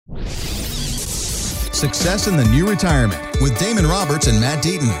Success in the New Retirement with Damon Roberts and Matt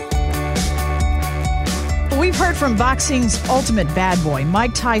Deaton. We've heard from boxing's ultimate bad boy,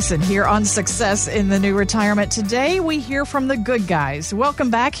 Mike Tyson, here on Success in the New Retirement. Today, we hear from the good guys. Welcome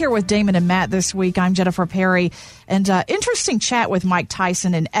back here with Damon and Matt this week. I'm Jennifer Perry. And interesting chat with Mike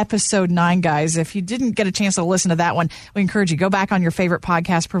Tyson in episode 9, guys. If you didn't get a chance to listen to that one, we encourage you, go back on your favorite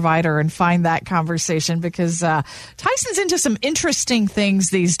podcast provider and find that conversation, because Tyson's into some interesting things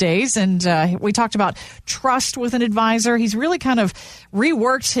these days. And we talked about trust with an advisor. He's really kind of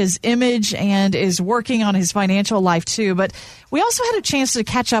reworked his image and is working on his financial life too. But we also had a chance to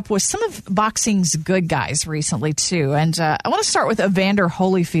catch up with some of boxing's good guys recently too. And I want to start with Evander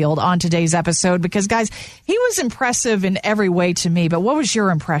Holyfield on today's episode, because, guys, he was impressive in every way to me. But what was your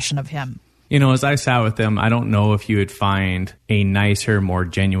impression of him? You know, as I sat with him, I don't know if you would find a nicer, more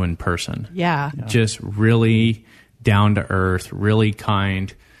genuine person. Yeah. Just really down to earth, really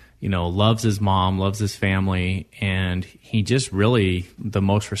kind, you know, loves his mom, loves his family, and he just really the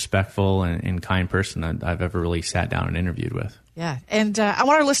most respectful and kind person that I've ever really sat down and interviewed with. Yeah, and I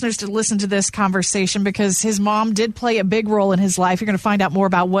want our listeners to listen to this conversation, because his mom did play a big role in his life. You're going to find out more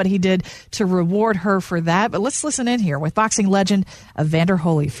about what he did to reward her for that. But let's listen in here with boxing legend Evander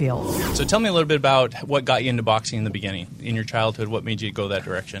Holyfield. So tell me a little bit about what got you into boxing in the beginning, in your childhood. What made you go that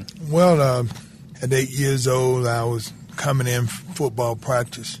direction? Well, at 8 years old, I was coming in for football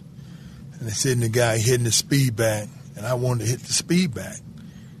practice, and I seen the guy hitting the speed bag, and I wanted to hit the speed bag.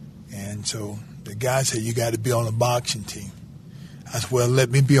 And so the guy said, "You got to be on a boxing team." I said, "Well, let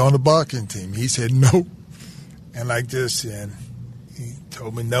me be on the boxing team." He said, "No." And like this, and he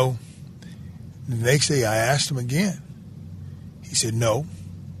told me no. The next day, I asked him again. He said, "No."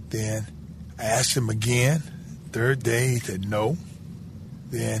 Then I asked him again. Third day, he said, "No."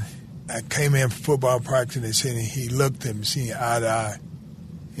 Then I came in for football practice, and he looked at me, seen eye to eye.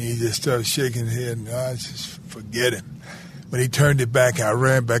 And he just started shaking his head, and I just forget him. When he turned it back, I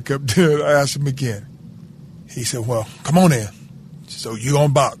ran back up to it. I asked him again. He said, "Well, come on in. So you gonna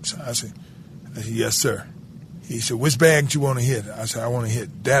box?" I said, "Yes, sir." He said, "Which bag you want to hit?" I said, "I want to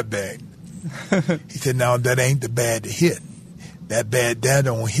hit that bag." He said, "No, that ain't the bag to hit. That bag, that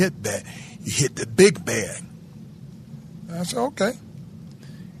don't hit that. You hit the big bag." I said, "Okay."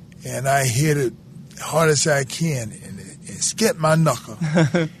 And I hit it hard as I can, and it skipped my knuckle.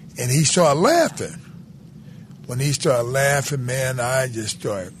 And he started laughing. When he started laughing, man, I just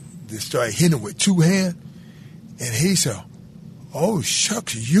started hitting it with two hands. And he said, "Oh,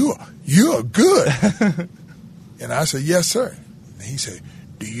 shucks, you're good." And I said, "Yes, sir." And he said,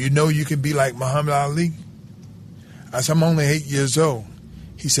 "Do you know you can be like Muhammad Ali?" I said, "I'm only 8 years old."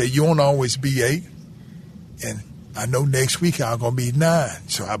 He said, "You won't always be 8. And I know next week I'm going to be 9.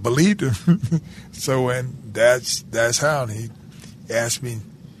 So I believed him. So, and that's how. And he asked me,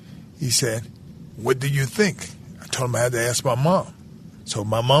 he said, "What do you think?" I told him I had to ask my mom. So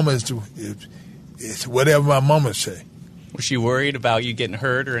my mama is whatever my mama say. Was she worried about you getting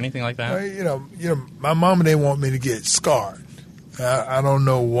hurt or anything like that? You know, my mama didn't want me to get scarred. I don't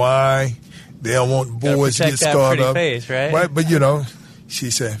know why they don't want boys to get scarred up. Face, right? But you know, she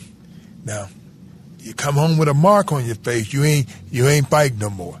said, "Now, you come home with a mark on your face, you ain't fighting no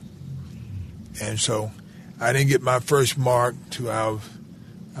more." And so I didn't get my first mark till I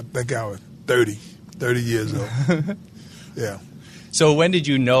think I was 30 years old. Yeah. So when did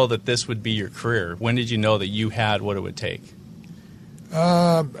you know that this would be your career? When did you know that you had what it would take?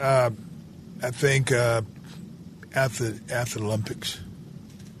 I think after the Olympics.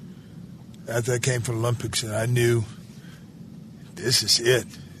 After I came from the Olympics, and I knew this is it.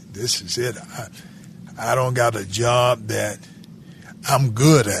 This is it. I don't got a job that I'm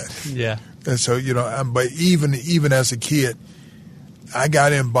good at. Yeah. And so, you know, but even as a kid, I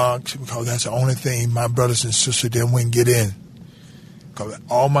got in boxing because that's the only thing my brothers and sisters wouldn't get in. Because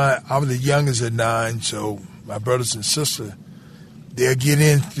I was the youngest of 9, so my brothers and sisters, they'll get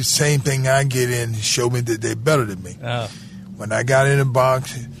in the same thing I get in and show me that they're better than me. Oh. When I got into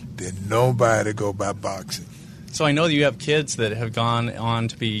boxing, there's nobody to go by boxing. So I know that you have kids that have gone on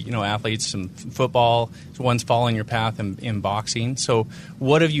to be, you know, athletes in football. One's following your path in boxing. So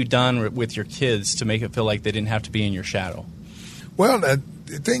what have you done with your kids to make it feel like they didn't have to be in your shadow? Well,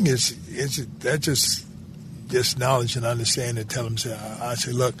 the thing is that's just knowledge and understanding. Tell them, I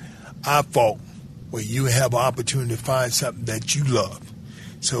say, look, I fought where you have an opportunity to find something that you love.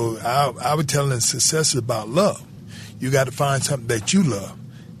 So I would tell them success is about love. You got to find something that you love,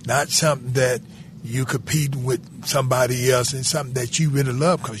 not something that you compete with somebody else, and something that you really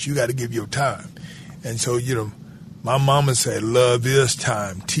love, because you got to give your time. And so, you know, my mama said love is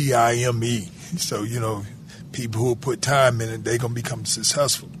time, Time. So, you know, people who put time in it, they're going to become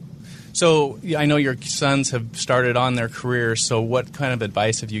successful. So I know your sons have started on their careers. So what kind of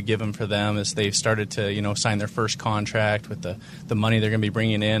advice have you given for them as they've started to, sign their first contract with the money they're going to be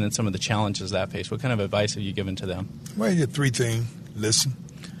bringing in and some of the challenges that face? What kind of advice have you given to them? Well, you get 3 things. Listen,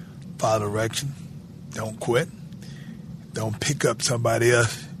 follow direction, don't quit, don't pick up somebody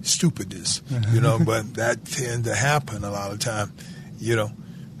else's stupidness, but that tends to happen a lot of time.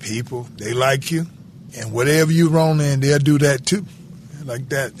 People, they like you, and whatever you wrong in, they'll do that too. Like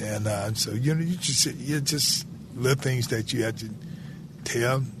that, and so you just little things that you have to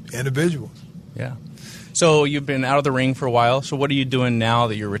tell individuals. Yeah. So you've been out of the ring for a while. So what are you doing now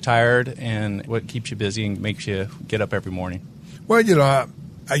that you're retired, and what keeps you busy and makes you get up every morning? Well,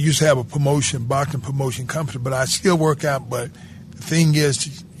 I used to have a boxing promotion company, but I still work out. But the thing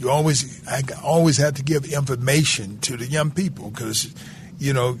is, I always have to give information to the young people because,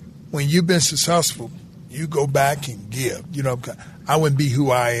 when you've been successful, you go back and give. I wouldn't be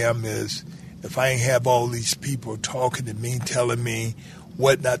who I am if I ain't have all these people talking to me, telling me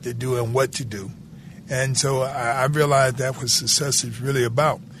what not to do and what to do. And so I realized that what success is really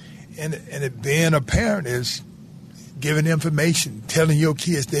about. And it being a parent is giving information, telling your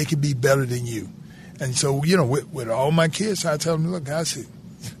kids they can be better than you. And so, with all my kids, I tell them, look, I said,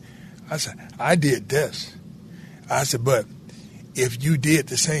 I did this. I said, but if you did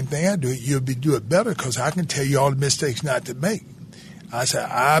the same thing I do, you'll do it better because I can tell you all the mistakes not to make. I said,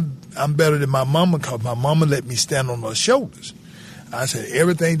 I'm better than my mama because my mama let me stand on her shoulders. I said,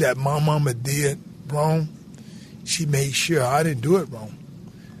 everything that my mama did wrong, she made sure I didn't do it wrong.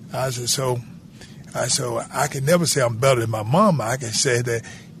 I said, so I can never say I'm better than my mama. I can say that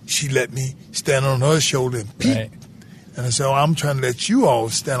she let me stand on her shoulder and peep. Right. And so I'm trying to let you all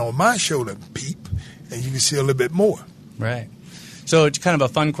stand on my shoulder and peep, and you can see a little bit more. Right. So it's kind of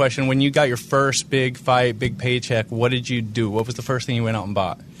a fun question. When you got your first big fight, big paycheck, what did you do? What was the first thing you went out and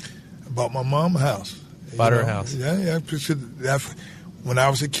bought? I bought my mom a house. Bought her a house? Yeah. When I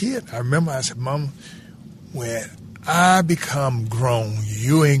was a kid, I remember I said, Mama, when I become grown,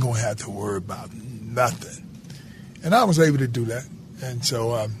 you ain't going to have to worry about nothing. And I was able to do that. And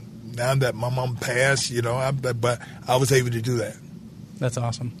so now that my mom passed, but I was able to do that. That's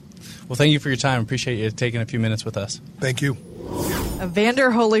awesome. Well, thank you for your time. Appreciate you taking a few minutes with us. Thank you. Evander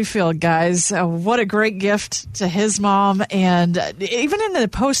Holyfield, guys, what a great gift to his mom. And even in the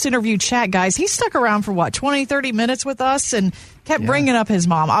post-interview chat, guys, he stuck around for, 20, 30 minutes with us and kept bringing up his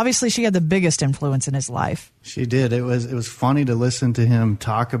mom. Obviously, she had the biggest influence in his life. She did. It was funny to listen to him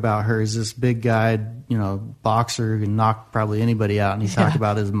talk about her as this big guy, boxer who can knock probably anybody out. And he talked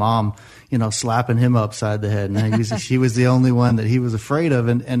about his mom, slapping him upside the head. And she was the only one that he was afraid of.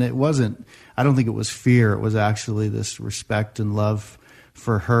 And it wasn't, I don't think it was fear. It was actually this respect and love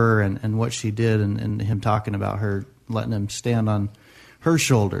for her and what she did and him talking about her, letting him stand on her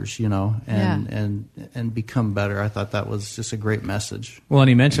shoulders, and become better. I thought that was just a great message. Well, and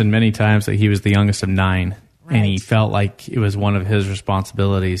he mentioned many times that he was the youngest of 9, right. And he felt like it was one of his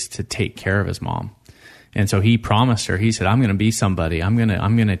responsibilities to take care of his mom. And so he promised her, he said, I'm going to be somebody. I'm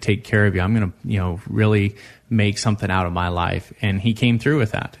going to take care of you. I'm going to, really make something out of my life. And he came through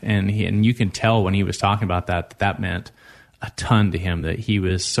with that. And you can tell when he was talking about that meant a ton to him, that he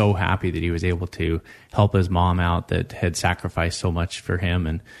was so happy that he was able to help his mom out that had sacrificed so much for him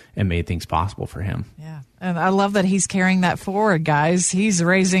and made things possible for him. Yeah. And I love that he's carrying that forward, guys. He's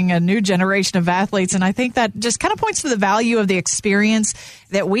raising a new generation of athletes. And I think that just kind of points to the value of the experience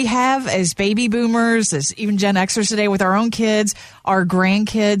that we have as baby boomers, as even Gen Xers today with our own kids, our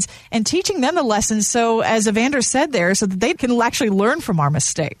grandkids, and teaching them the lessons. So as Evander said there, so that they can actually learn from our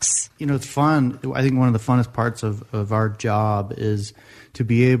mistakes. It's fun. I think one of the funnest parts of our job is to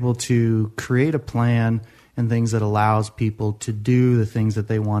be able to create a plan and things that allows people to do the things that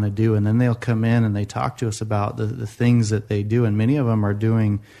they want to do. And then they'll come in and they talk to us about the things that they do. And many of them are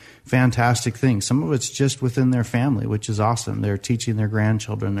doing fantastic things. Some of it's just within their family, which is awesome. They're teaching their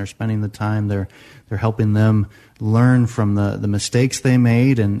grandchildren. They're spending the time. They're helping them learn from the mistakes they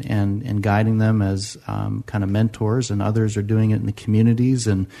made and guiding them as kind of mentors. And others are doing it in the communities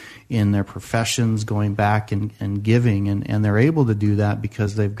and in their professions, going back and giving. And they're able to do that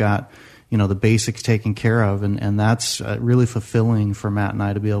because they've got the basics taken care of. And that's really fulfilling for Matt and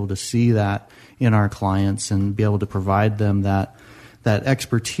I to be able to see that in our clients and be able to provide them that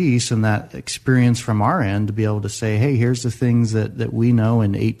expertise and that experience from our end to be able to say, hey, here's the things that we know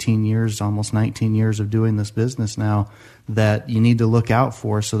in 18 years, almost 19 years of doing this business now that you need to look out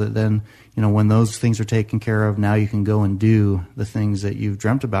for so that then, when those things are taken care of, now you can go and do the things that you've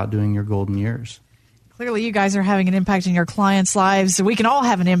dreamt about doing your golden years. Clearly, you guys are having an impact in your clients' lives. We can all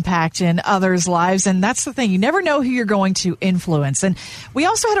have an impact in others' lives, and that's the thing. You never know who you're going to influence. And we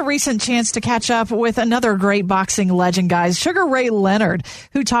also had a recent chance to catch up with another great boxing legend, guys, Sugar Ray Leonard,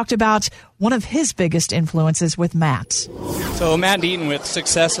 who talked about one of his biggest influences with Matt. So Matt Deaton with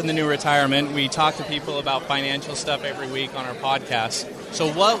Success in the New Retirement. We talk to people about financial stuff every week on our podcast.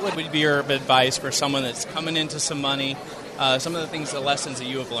 So what would be your advice for someone that's coming into some money, some of the things, the lessons that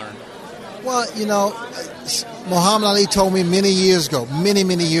you have learned? Well, Muhammad Ali told me many years ago, many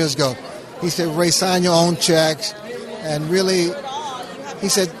years ago, he said, Ray, sign your own checks. And really, he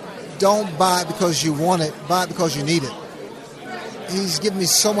said, don't buy it because you want it, buy it because you need it. He's given me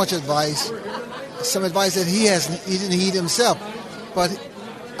so much advice, some advice that he didn't heed himself. But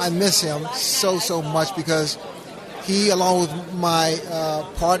I miss him so much because he, along with my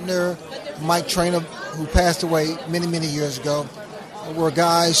partner, Mike Trainer, who passed away many years ago, were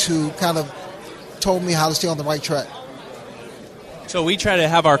guys who kind of told me how to stay on the right track. So we try to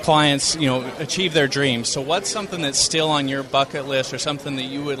have our clients, achieve their dreams. So what's something that's still on your bucket list or something that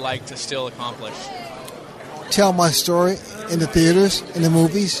you would like to still accomplish? Tell my story in the theaters, in the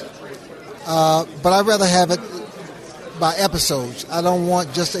movies. But I'd rather have it by episodes. I don't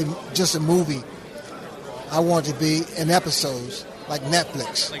want just a movie. I want it to be in episodes. Like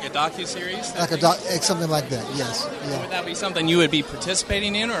Netflix. Like a docuseries? Like something like that, yes. Yeah. Would that be something you would be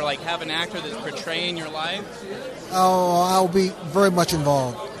participating in or like have an actor that's portraying your life? Oh, I'll be very much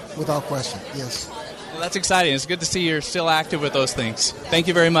involved, without question, yes. Well, that's exciting. It's good to see you're still active with those things. Thank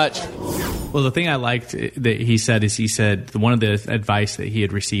you very much. Well, the thing I liked that he said one of the advice that he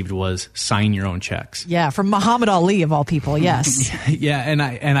had received was sign your own checks. Yeah, from Muhammad Ali of all people, yes. Yeah, and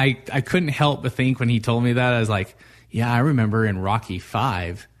I couldn't help but think when he told me that, I was like, yeah, I remember in Rocky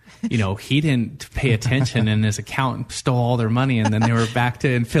V, he didn't pay attention and his accountant stole all their money and then they were back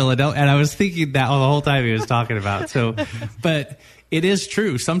in Philadelphia. And I was thinking that the whole time he was talking about. So, but it is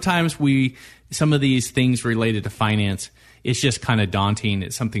true. Sometimes some of these things related to finance, it's just kind of daunting.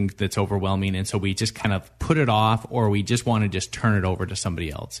 It's something that's overwhelming. And so we just kind of put it off or we just want to just turn it over to somebody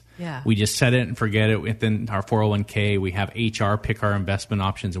else. Yeah. We just set it and forget it within our 401k. We have HR pick our investment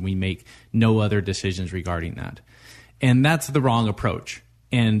options and we make no other decisions regarding that. And that's the wrong approach.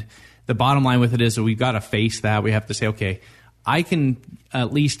 And the bottom line with it is that we've got to face that. We have to say, okay, I can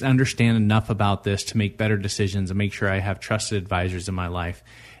at least understand enough about this to make better decisions and make sure I have trusted advisors in my life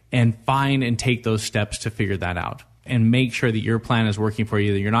and find and take those steps to figure that out and make sure that your plan is working for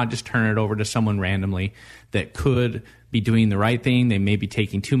you, that you're not just turning it over to someone randomly that could be doing the right thing. They may be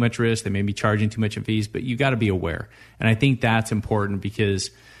taking too much risk. They may be charging too much in fees, but you got to be aware. And I think that's important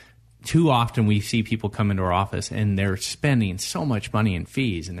because too often we see people come into our office and they're spending so much money in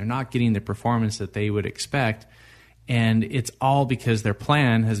fees and they're not getting the performance that they would expect. And it's all because their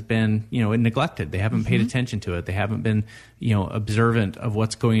plan has been, neglected. They haven't paid attention to it. They haven't been, observant of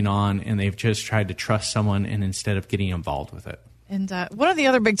what's going on, and they've just tried to trust someone and instead of getting involved with it. And one of the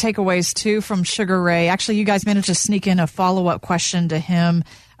other big takeaways, too, from Sugar Ray, actually, you guys managed to sneak in a follow-up question to him.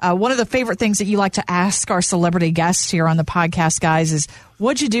 One of the favorite things that you like to ask our celebrity guests here on the podcast, guys, is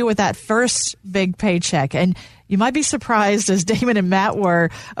what'd you do with that first big paycheck? And you might be surprised, as Damon and Matt were,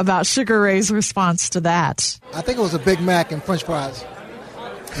 about Sugar Ray's response to that. I think it was a Big Mac and French fries.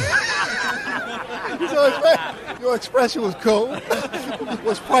 Your expression was cool. It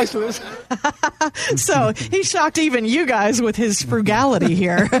was priceless. So he shocked even you guys with his frugality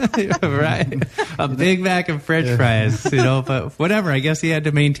here. Right. A Big Mac and French fries, but whatever. I guess he had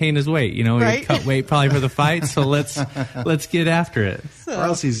to maintain his weight. He cut weight probably for the fight, so let's get after it. Or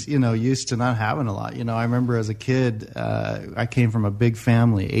else he's, used to not having a lot. I remember as a kid, I came from a big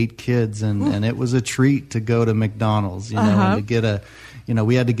family, 8 kids, and it was a treat to go to McDonald's, and to get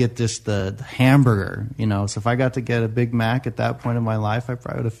we had to get the hamburger, so if I got to get a Big Mac at that point in my life, I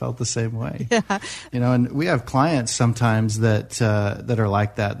probably would have felt the same way. Yeah. And we have clients sometimes that are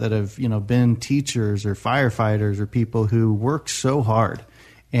like that have, been teachers or firefighters or people who work so hard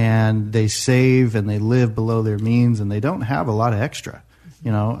and they save and they live below their means and they don't have a lot of extra,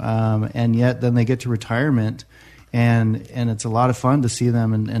 and yet then they get to retirement. And it's a lot of fun to see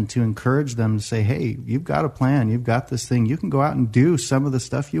them and to encourage them to say, hey, you've got a plan. You've got this thing. You can go out and do some of the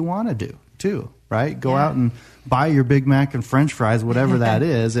stuff you want to do, too, right? Go out and buy your Big Mac and French fries, whatever that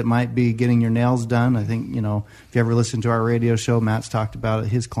is. It might be getting your nails done. I think, if you ever listen to our radio show, Matt's talked about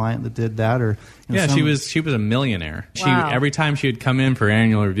his client that did that. Or she was a millionaire. Wow. Every time she would come in for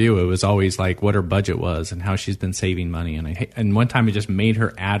annual review, it was always like what her budget was and how she's been saving money. And one time it just made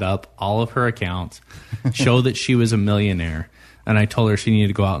her add up all of her accounts, show that she was a millionaire. And I told her she needed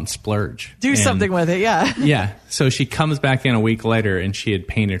to go out and splurge. Do something with it, yeah. Yeah. So she comes back in a week later and she had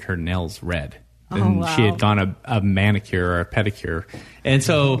painted her nails red. and she had gone a manicure or a pedicure. And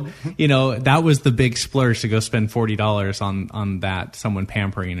so, that was the big splurge to go spend $40 on that, someone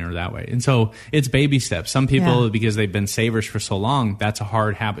pampering her that way. And so it's baby steps. Some people, because they've been savers for so long, that's a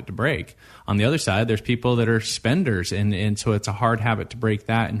hard habit to break. On the other side, there's people that are spenders. And so it's a hard habit to break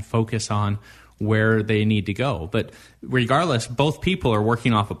that and focus on where they need to go. But regardless, both people are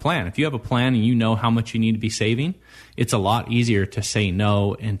working off a plan. If you have a plan and you know how much you need to be saving, it's a lot easier to say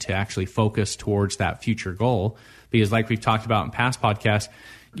no and to actually focus towards that future goal. Because like we've talked about in past podcasts,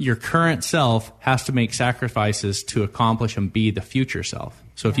 your current self has to make sacrifices to accomplish and be the future self.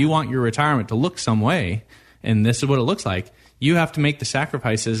 So if you want your retirement to look some way, and this is what it looks like, you have to make the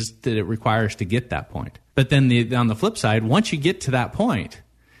sacrifices that it requires to get that point. But then on the flip side, once you get to that point,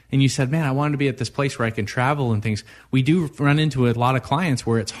 and you said, man, I wanted to be at this place where I can travel and things, we do run into a lot of clients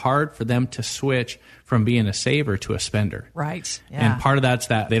where it's hard for them to switch from being a saver to a spender. Right. Yeah. And part of that's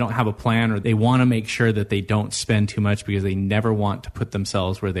that they don't have a plan, or they want to make sure that they don't spend too much because they never want to put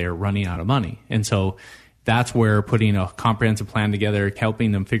themselves where they're running out of money. And so that's where putting a comprehensive plan together,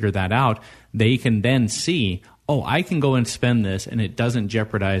 helping them figure that out, they can then see, oh, I can go and spend this and it doesn't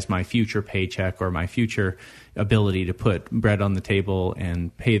jeopardize my future paycheck or my future ability to put bread on the table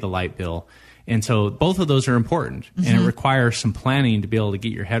and pay the light bill. And so both of those are important, and it requires some planning to be able to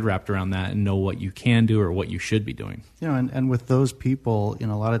get your head wrapped around that and know what you can do or what you should be doing. And with those people, a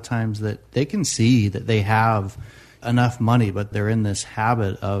lot of times that they can see that they have enough money, but they're in this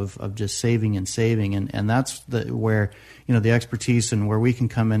habit of just saving and saving. And that's where, the expertise and where we can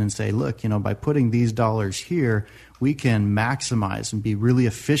come in and say, look, by putting these dollars here, we can maximize and be really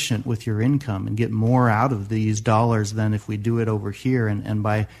efficient with your income and get more out of these dollars than if we do it over here. And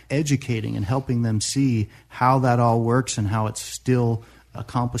by educating and helping them see how that all works and how it's still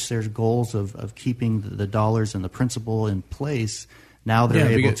accomplish their goals of keeping the dollars and the principal in place, now they're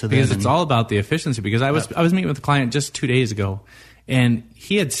able to then... Because it's all about the efficiency. Because I was meeting with a client just 2 days ago, and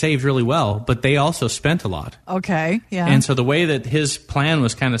he had saved really well, but they also spent a lot. Okay, yeah. And so the way that his plan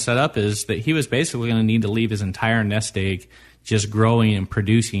was kind of set up is that he was basically going to need to leave his entire nest egg just growing and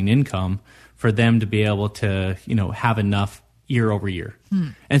producing income for them to be able to, have enough year over year.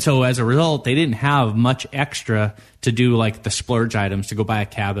 And so as a result, they didn't have much extra to do like the splurge items, to go buy a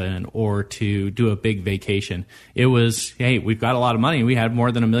cabin or to do a big vacation. It was, hey, we've got a lot of money. We had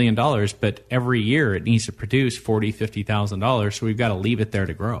more than $1 million, but every year it needs to produce $40,000, $50,000. So we've got to leave it there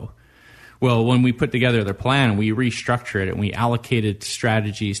to grow. Well, when we put together their plan, we restructured it and we allocated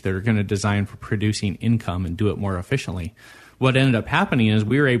strategies that are going to design for producing income and do it more efficiently. What ended up happening is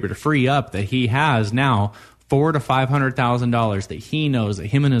we were able to free up that he has now $400,000 to $500,000 that he knows that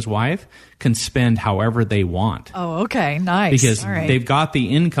him and his wife can spend however they want. Oh, okay, nice. Because they've got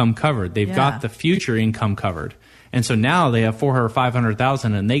the income covered, they've got the future income covered, and so now they have $400,000 or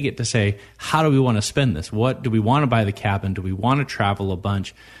 $500,000, and they get to say, how do we want to spend this? What do we want to buy the cabin? Do we want to travel a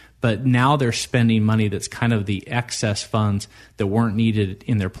bunch? But now they're spending money that's kind of the excess funds that weren't needed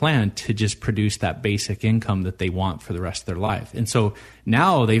in their plan to just produce that basic income that they want for the rest of their life. And so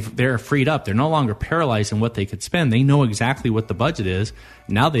now they're freed up. They're no longer paralyzed in what they could spend. They know exactly what the budget is.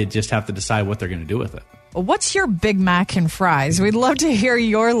 Now they just have to decide what they're going to do with it. What's your Big Mac and fries? We'd love to hear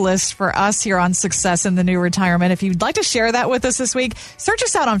your list for us here on Success in the New Retirement. If you'd like to share that with us this week, search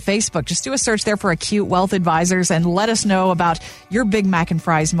us out on Facebook. Just do a search there for Acute Wealth Advisors and let us know about your Big Mac and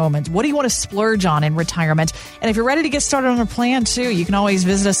fries moment. What do you want to splurge on in retirement? And if you're ready to get started on a plan too, you can always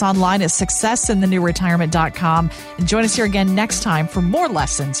visit us online at successinthenewretirement.com and join us here again next time for more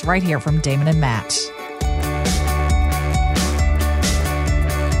lessons right here from Damon and Matt.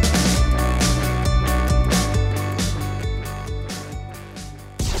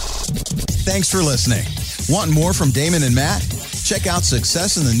 Thanks for listening. Want more from Damon and Matt? Check out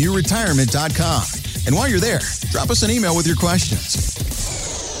successinthenewretirement.com. And while you're there, drop us an email with your questions.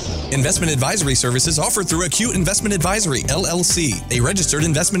 Investment advisory services offered through Acute Investment Advisory, LLC, a registered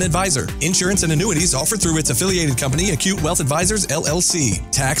investment advisor. Insurance and annuities offered through its affiliated company, Acute Wealth Advisors, LLC.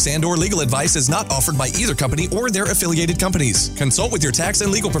 Tax and or legal advice is not offered by either company or their affiliated companies. Consult with your tax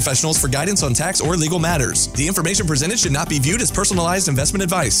and legal professionals for guidance on tax or legal matters. The information presented should not be viewed as personalized investment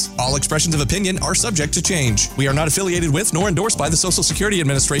advice. All expressions of opinion are subject to change. We are not affiliated with nor endorsed by the Social Security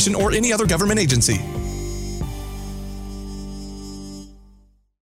Administration or any other government agency.